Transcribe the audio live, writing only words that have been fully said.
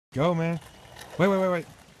Go, man. Wait.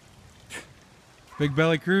 Big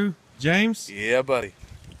belly crew, James? Yeah, buddy.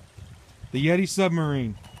 The Yeti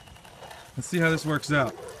Submarine. Let's see how this works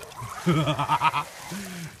out.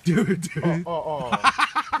 Dude.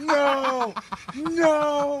 No!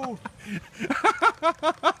 No!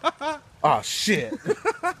 Oh, shit.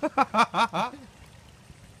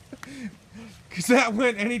 Because that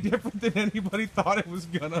went any different than anybody thought it was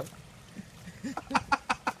gonna.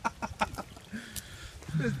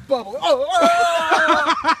 This bubble. Oh!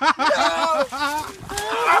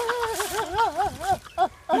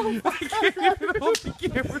 I can't even hold the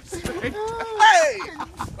camera straight. Hey!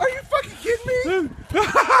 Are you fucking kidding me?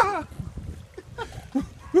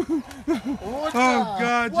 Oh,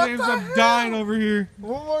 God, James, I'm dying over here.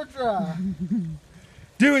 One more try.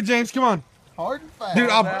 Do it, James, come on. Hard and fast. Dude,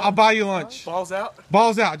 I'll buy you lunch. Balls out?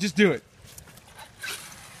 Balls out, just do it.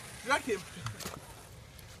 I can't.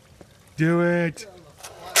 Do it.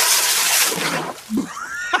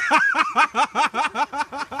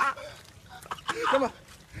 Come on.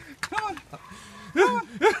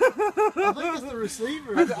 I think it's the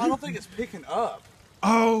receiver. I don't think it's picking up.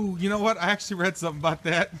 Oh, you know what? I actually read something about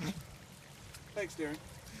that. Thanks, Darren.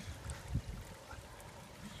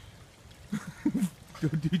 Go,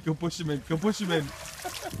 dude, go push him in. Go push him in.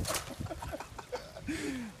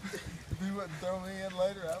 If you wouldn't throw me in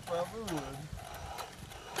later, I probably would.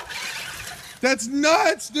 That's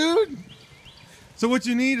nuts, dude. So what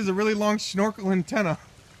you need is a really long snorkel antenna.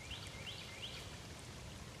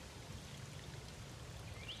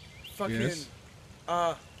 Fucking, Yes.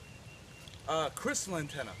 crystal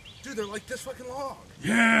antenna. Dude, they're like this fucking long.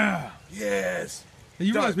 Yeah. Yes. Hey,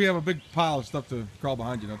 you realize Done. we have a big pile of stuff to crawl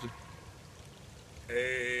behind you, don't you?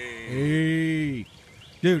 Hey. Hey.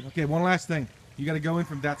 Dude, okay, one last thing. You got to go in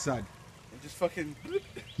from that side. And just fucking.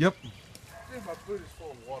 Yep. Dude, my boot is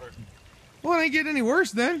full of water. Well, it ain't getting any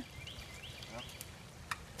worse then.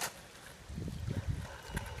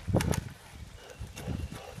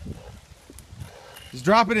 Just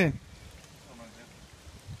drop it in.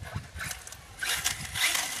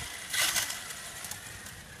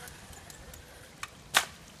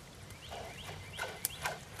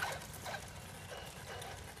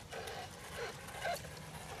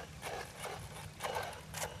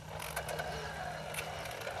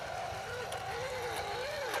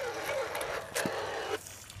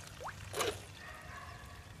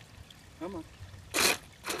 Come on.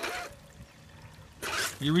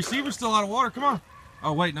 Your receiver's still out of water. Come on.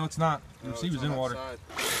 Oh, wait, no, it's not. The No, receiver's it's in on water.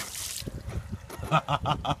 that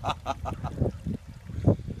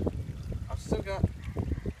I've still got.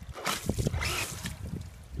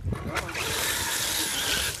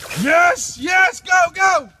 Yes! Yes!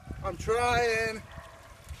 Go! I'm trying.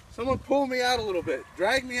 Someone pull me out a little bit.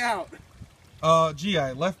 Drag me out. Gee,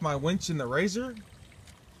 I left my winch in the razor.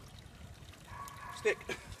 Stick.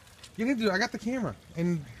 You need to. I got the camera.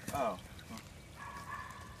 And Oh.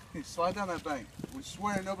 Hey, slide down that bank. We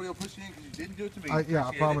swear nobody will push you in because you didn't do it to me. yeah, I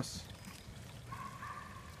Appreciate promise.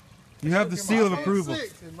 You have the Look at seal of my approval.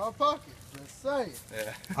 6 in my pocket. Just saying. it.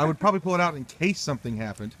 Yeah. I would probably pull it out in case something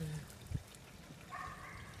happened.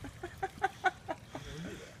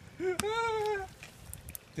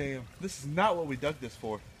 Damn. This is not what we dug this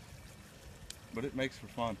for. But it makes for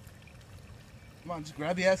fun. Come on, just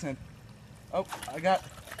grab the ass end. Oh, I got.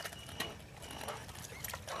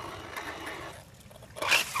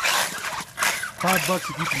 $5 if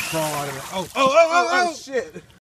you can crawl out of it. Oh, Oh, shit.